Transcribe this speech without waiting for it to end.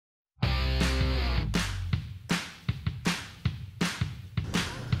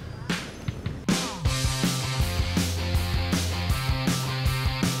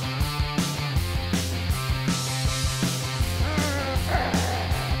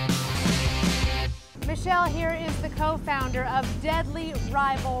Michelle here is the co-founder of Deadly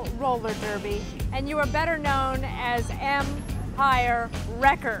Rival Roller Derby, and you are better known as Empire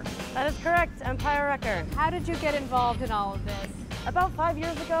Wrecker. That is correct, Empire Wrecker. How did you get involved in all of this? About 5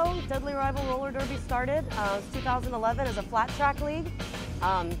 years ago, Deadly Rival Roller Derby started. It was 2011 as a flat track league.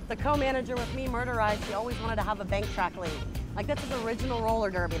 The co-manager with me, Murder Ride, she always wanted to have a bank track league. Like, this is original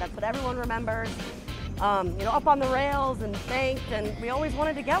roller derby. That's what everyone remembers. You know, up on the rails and banked, and we always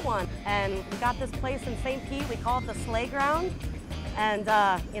wanted to get one. And we got this place in St. Pete. We call it the Sleigh Ground. And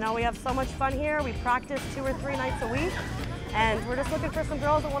you know, we have so much fun here. We practice 2 or 3 nights a week. And we're just looking for some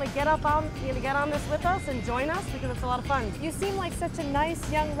girls that want to get on this with us and join us because it's a lot of fun. You seem like such a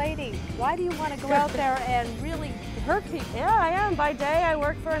nice young lady. Why do you want to go out there and really hurt people? Yeah, I am. By day, I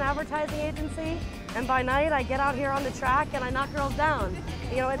work for an advertising agency, and by night, I get out here on the track and I knock girls down.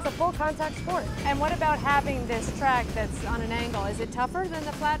 You know, it's a full contact sport. And what about having this track that's on an angle? Is it tougher than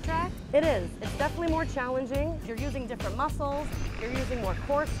the flat track? It is. It's definitely more challenging. You're using different muscles. You're using more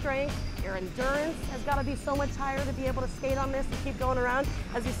core strength. Your endurance has got to be so much higher to be able to skate on this and keep going around.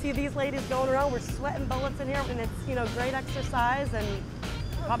 As you see these ladies going around, we're sweating bullets in here, and it's, you know, great exercise, and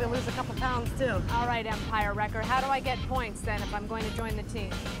probably lose a couple pounds too. All right, Empire Wrecker, how do I get points then if I'm going to join the team?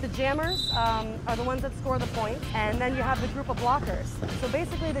 The jammers are the ones that score the points, and then you have the group of blockers. So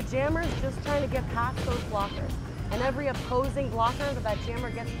basically the jammer's just trying to get past those blockers. And every opposing blocker that jammer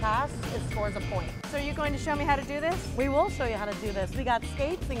gets past, it scores a point. So are you going to show me how to do this? We will show you how to do this. We got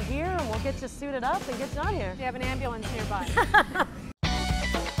skates and gear, and we'll get you suited up and get you on here. Do you have an ambulance nearby?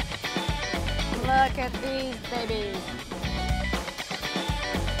 Look at these babies.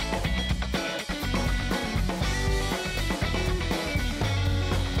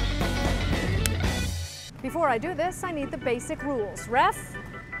 Before I do this, I need the basic rules. Ref?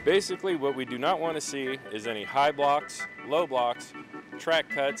 Basically, what we do not want to see is any high blocks, low blocks, track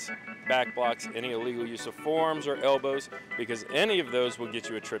cuts, back blocks, any illegal use of forearms or elbows, because any of those will get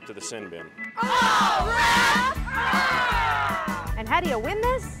you a trip to the sin bin. Oh, ref! Oh! And how do you win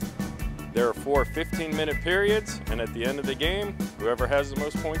this? There are 4 15-minute periods, and at the end of the game, whoever has the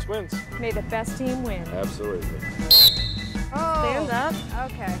most points wins. May the best team win. Absolutely. Oh. Stand up.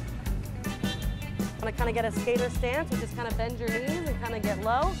 Okay. Want to kind of get a skater stance, you just kind of bend your knees and kind of get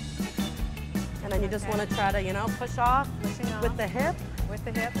low. And then you just want to try to, you know, push off with the hip. With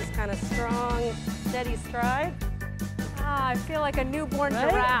the hip. Just kind of strong, steady stride. Ah, I feel like a newborn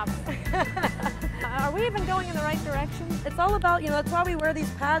giraffe. Are we even going in the right direction? It's all about, you know, that's why we wear these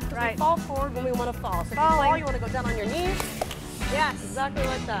pads, because we fall forward when we want to fall. So if you fall, you want to go down on your knees. Yes. Exactly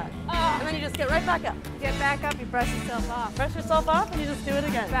like that. And then you just get right back up. Get back up, you brush yourself off. Brush yourself off and you just do it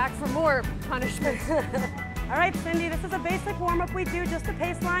again. Back for more punishment. All right, Cyndi, this is a basic warm-up we do, just a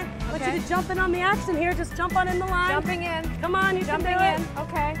pace line. I want you to jump in on the action here. Just jump on in the line. Jumping in. Come on, you can do it.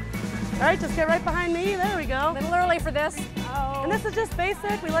 Okay. All right, just get right behind me. There we go. A little early for this. Oh. And this is just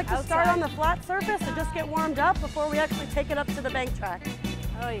basic. We like to start on the flat surface and just get warmed up before we actually take it up to the bank track.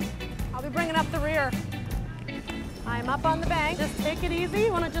 Oh, I'll be bringing up the rear. I'm up on the bank. Just take it easy.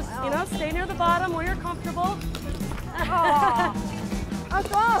 You want to just, you know, stay near the bottom where you're comfortable. Oh,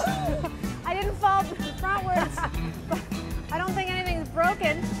 oh, I didn't fall frontwards. I don't think anything's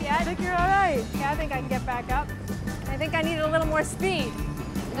broken yet. I think you're all right. Yeah, I think I can get back up. I think I need a little more speed.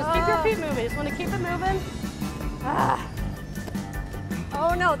 Just keep your feet moving. Just want to keep it moving.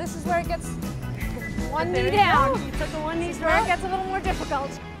 Oh no, this is where it gets one knee down. You took a one knee where it gets a little more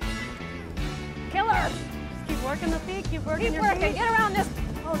difficult. Killer. Keep working the feet, keep working your feet. Get around this.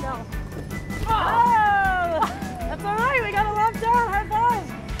 Oh no. Oh! That's all right, we got a left down, high five.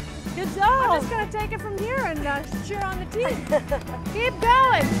 Good job. I'm just gonna take it from here and cheer on the team. Keep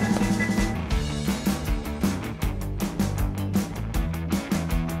going.